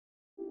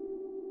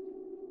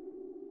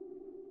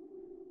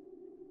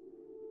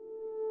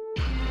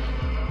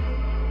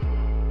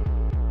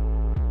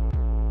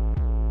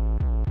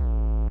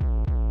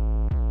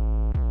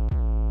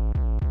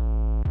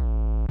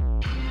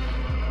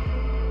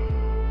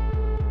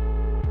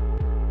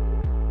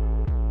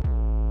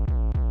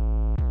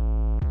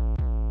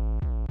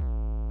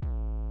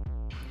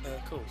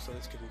Cool, so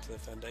let's get into the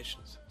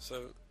foundations.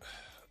 So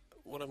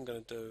what I'm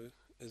going to do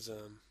is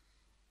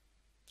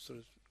sort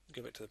of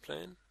go back to the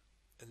plan,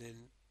 and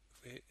then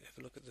if we have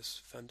a look at this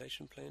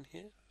foundation plan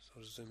here, so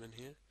I'll zoom in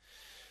here.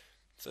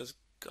 So it's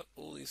got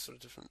all these sort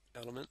of different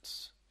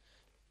elements,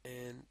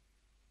 and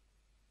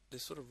they're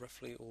sort of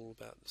roughly all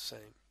about the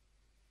same.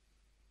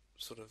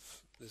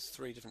 There's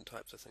three different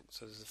types, I think.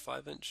 So there's the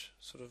 5-inch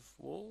sort of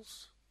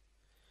walls,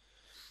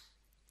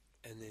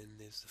 and then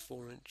there's the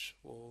 4-inch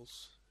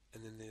walls,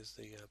 and then there's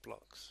the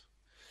blocks.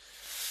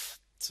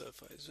 So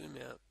if I zoom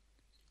out,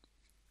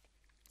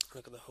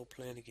 look at the whole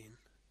plan again,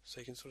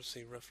 so you can sort of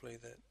see roughly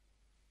that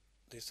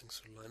these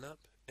things sort of line up,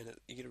 and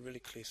you get a really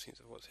clear sense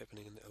of what's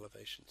happening in the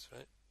elevations,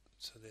 right?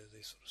 So there are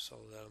these sort of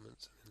solid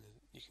elements, and then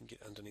you can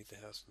get underneath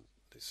the house in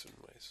these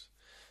certain ways.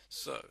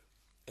 So,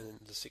 and then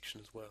the section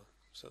as well.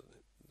 So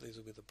these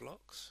will be the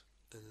blocks,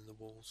 and then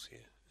the walls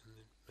here, and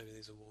then maybe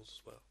these are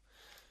walls as well.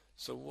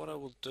 So what I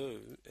will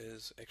do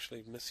is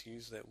actually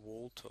misuse that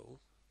wall tool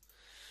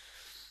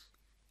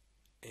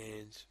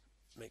and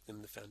make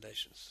them the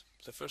foundations.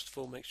 So first of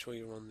all, make sure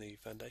you're on the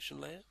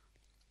foundation layer,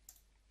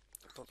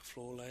 not the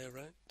floor layer,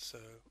 right? So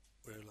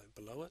we're like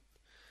below it.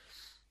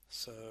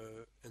 So,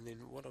 and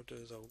then what I'll do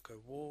is I'll go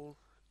wall,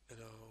 and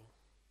I'll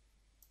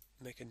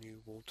make a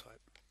new wall type.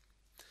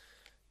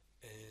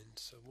 And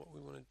so what we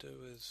want to do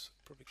is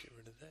probably get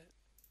rid of that,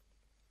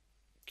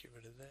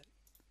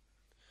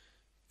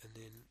 and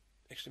then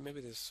actually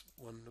maybe there's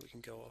one that we can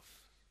go off,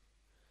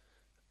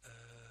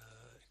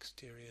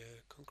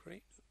 exterior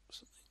concrete or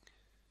something.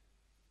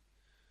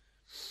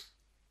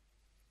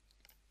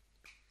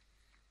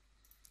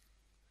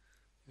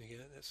 There we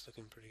go, that's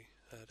looking pretty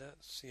hard out.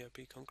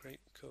 COP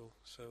concrete, cool.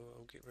 So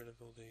I'll get rid of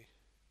all the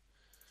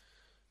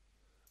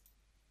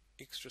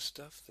extra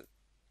stuff that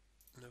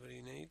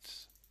nobody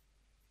needs.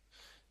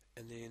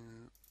 And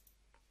then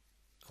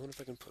I wonder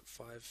if I can put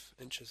 5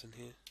 inches in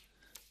here.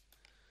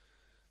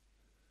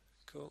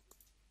 Cool.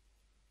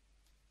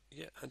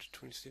 Yeah,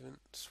 127,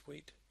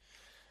 sweet.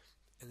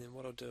 And then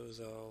what I'll do is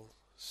I'll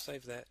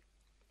save that,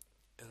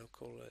 and I'll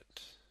call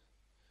it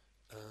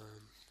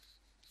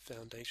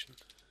foundation.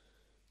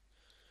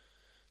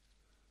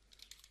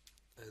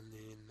 And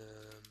then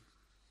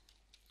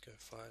go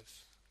 5-inch,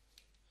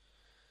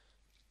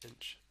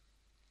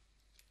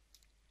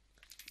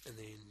 and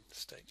then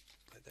stake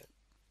like that.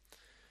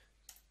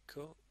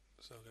 Cool.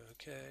 So I'll go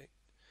OK,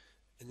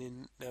 and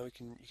then now you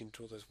can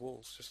draw those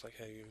walls just like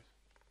how you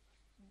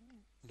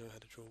know how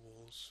to draw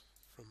walls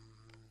from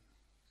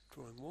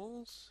drawing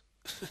walls.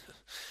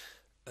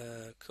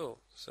 Cool.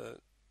 So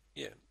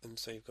yeah, and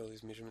so you've got all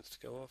these measurements to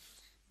go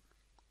off,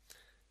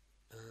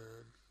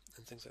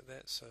 and things like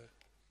that. So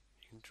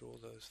you can draw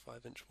those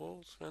 5-inch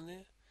walls around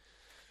there,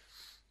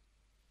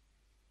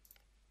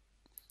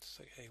 just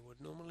like how you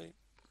would normally.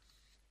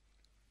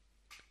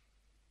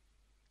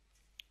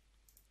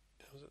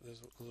 How's it?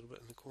 There's a little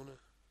bit in the corner,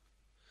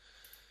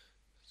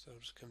 so I'll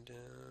just come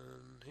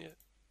down here,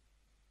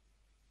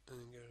 and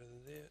then go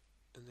to there,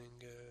 and then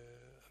go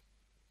up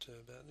to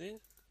about there.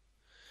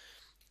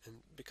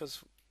 And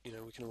because we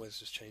can always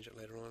just change it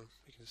later on,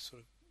 we can just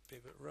sort of be a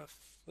bit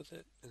rough with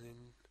it, and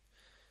then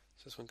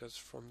so this one goes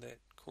from that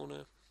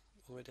corner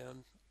all the way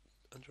down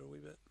under a wee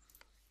bit.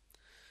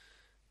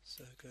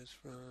 So it goes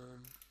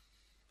from,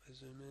 if I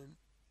zoom in,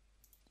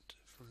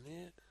 from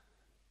there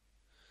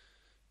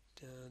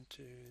down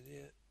to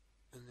there,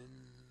 and then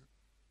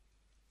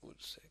we'll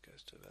just say it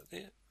goes to about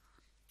there.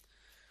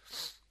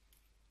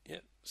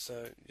 Yep,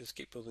 so just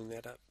keep building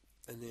that up,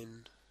 and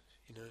then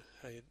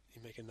how you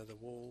make another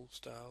wall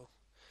style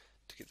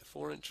to get the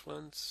 4-inch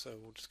ones. So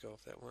we'll just go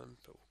off that one,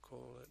 but we'll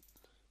call it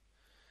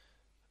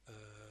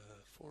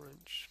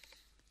 4-inch,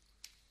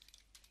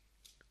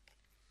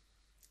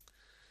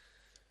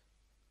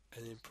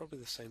 and then probably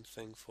the same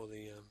thing for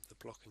the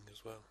blocking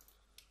as well.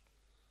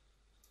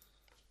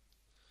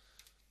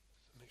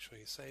 So make sure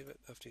you save it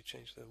after you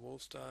change the wall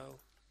style.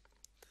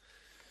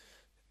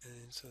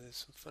 And so there's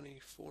some funny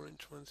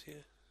 4-inch ones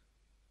here.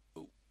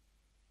 Oh,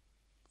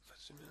 if I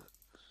zoom out.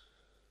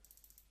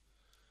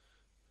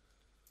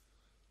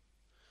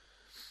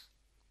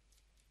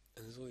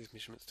 And there's all these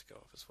measurements to go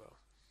off as well.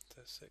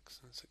 So 6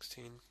 and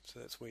 16, so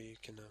that's where you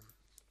can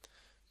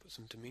put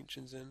some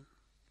dimensions in.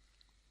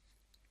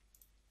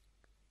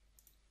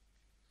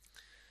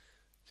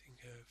 So you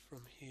can go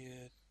from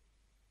here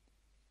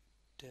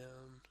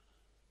down,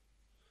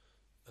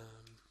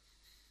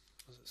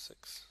 was it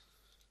 6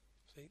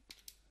 feet?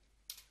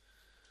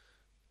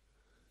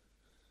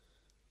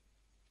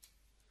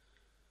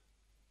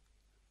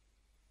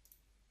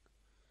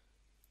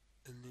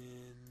 And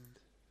then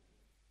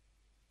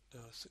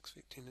 6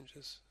 feet 10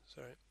 inches,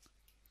 sorry.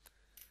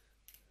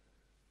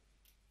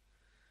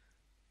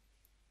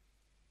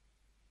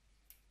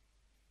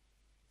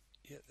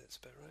 Yeah, that's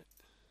about right.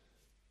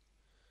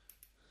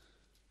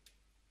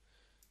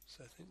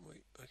 So I think what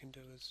I can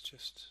do is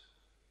just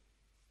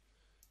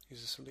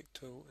use the select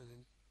tool, and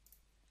then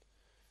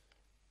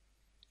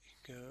you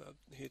can go up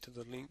here to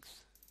the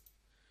length.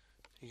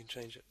 You can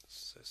change it,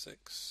 so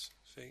 6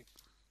 feet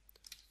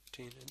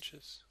 10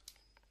 inches.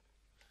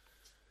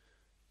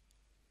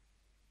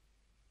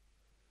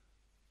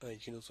 You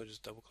can also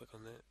just double click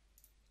on that.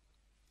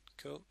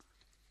 Cool.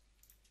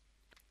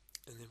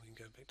 And then we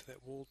can go back to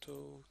that wall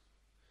tool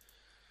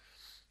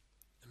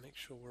and make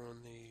sure we're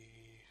on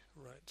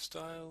the right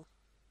style.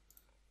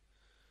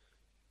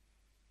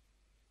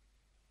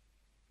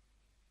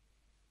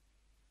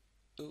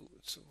 Oh,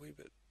 it's a wee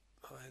bit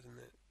higher than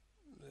that.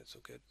 That's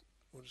all good.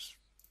 We'll just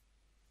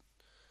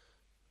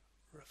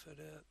rough it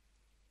out.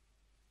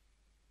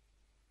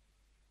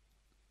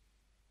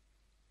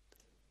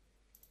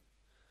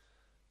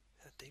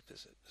 How deep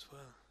is it as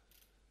well?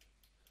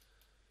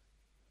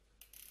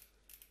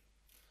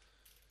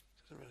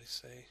 Doesn't really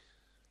say.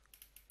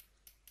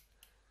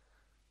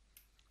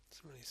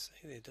 Doesn't really say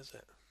there, does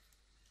it?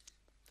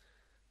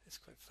 It's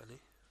quite funny.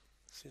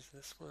 It says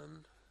this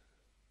one.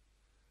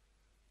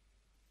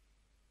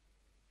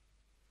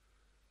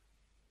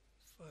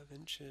 5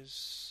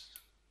 inches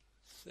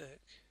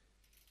thick.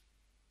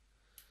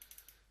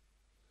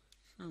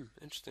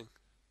 Interesting.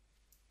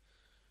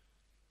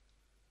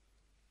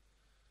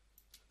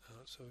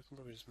 So we can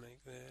probably just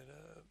make that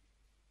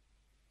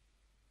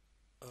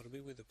oh, it'll be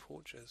where the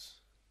porch is.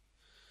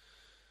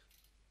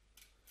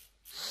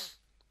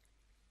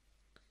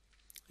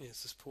 Yeah,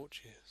 it's this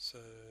porch here. So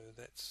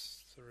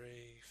that's 3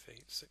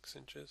 feet 6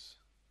 inches.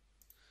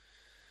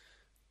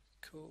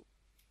 Cool.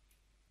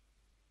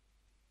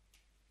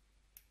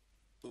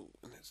 Oh,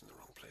 and that's in the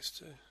wrong place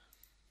too.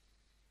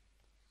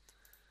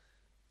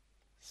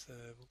 So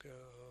we'll go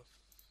off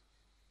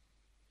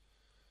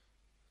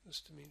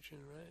this dimension,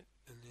 right?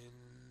 And then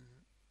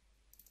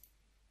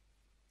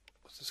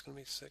what's this going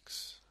to be?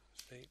 6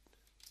 feet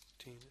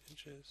 10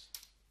 inches.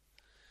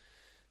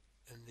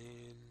 And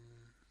then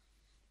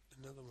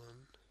another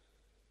one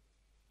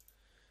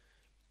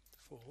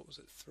for, what was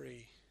it,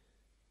 3?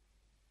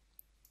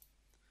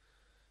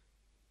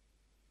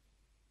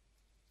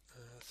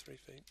 3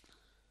 feet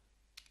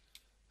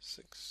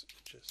 6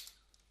 inches.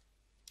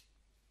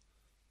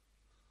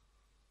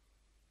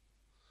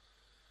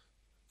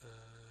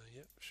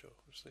 Yep, sure,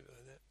 we'll just leave it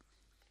like that.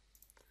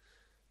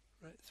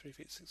 Right, 3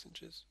 feet 6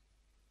 inches.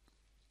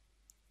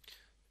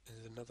 And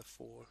there's another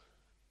 4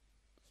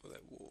 for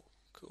that wall.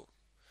 Cool.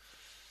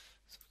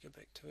 So we go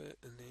back to it,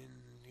 and then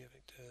go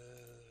back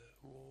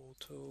to wall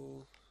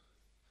tool.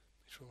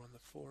 Make sure we're on the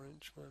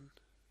 4-inch one.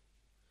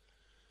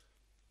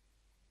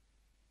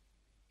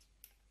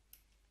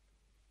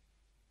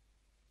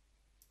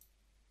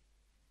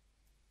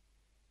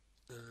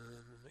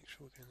 Make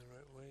sure we're going the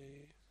right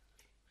way.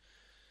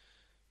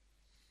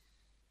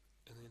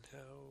 And then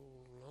how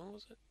long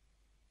was it?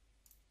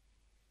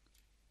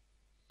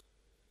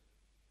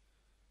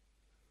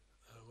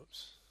 Oh,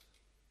 whoops.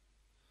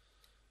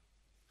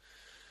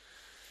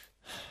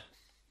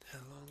 How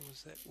long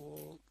was that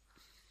wall?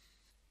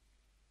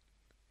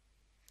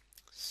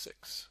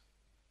 6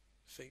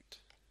 feet.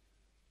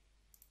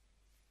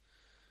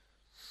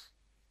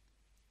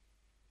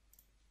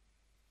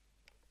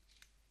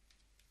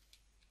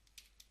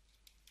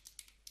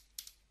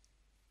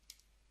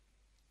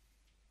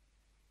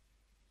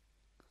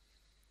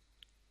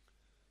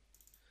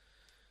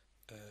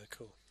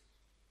 Cool.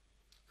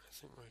 I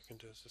think what I can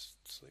do is just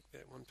select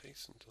that one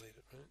piece and delete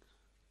it, right?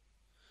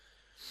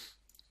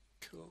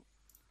 Cool.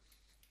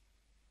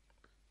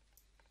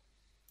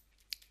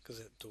 Because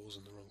that door's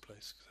in the wrong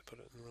place, because I put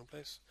it in the wrong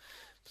place.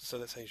 So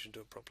that's how you should do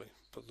it properly.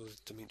 Put those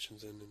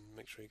dimensions in and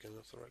make sure you're going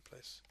off the right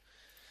place.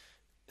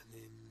 And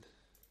then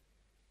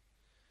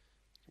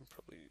you can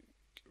probably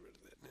get rid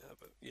of that now,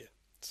 but yeah.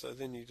 So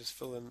then you just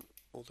fill in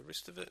all the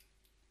rest of it.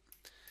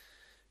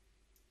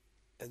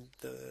 And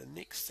the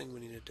next thing we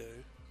need to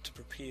do to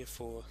prepare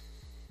for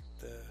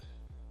the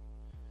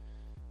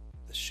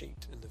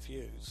sheet and the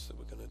views that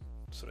we're going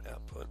to sort of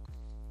output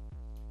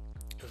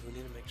is we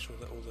need to make sure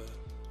that all the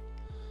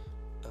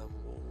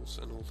walls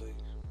and all the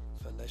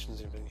foundations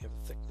and everything have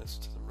a thickness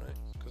to them, right?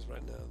 Because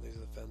right now these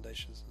are the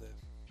foundations and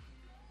they're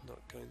not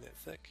going that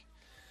thick.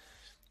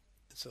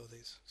 And so are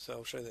these. So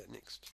I'll show that next.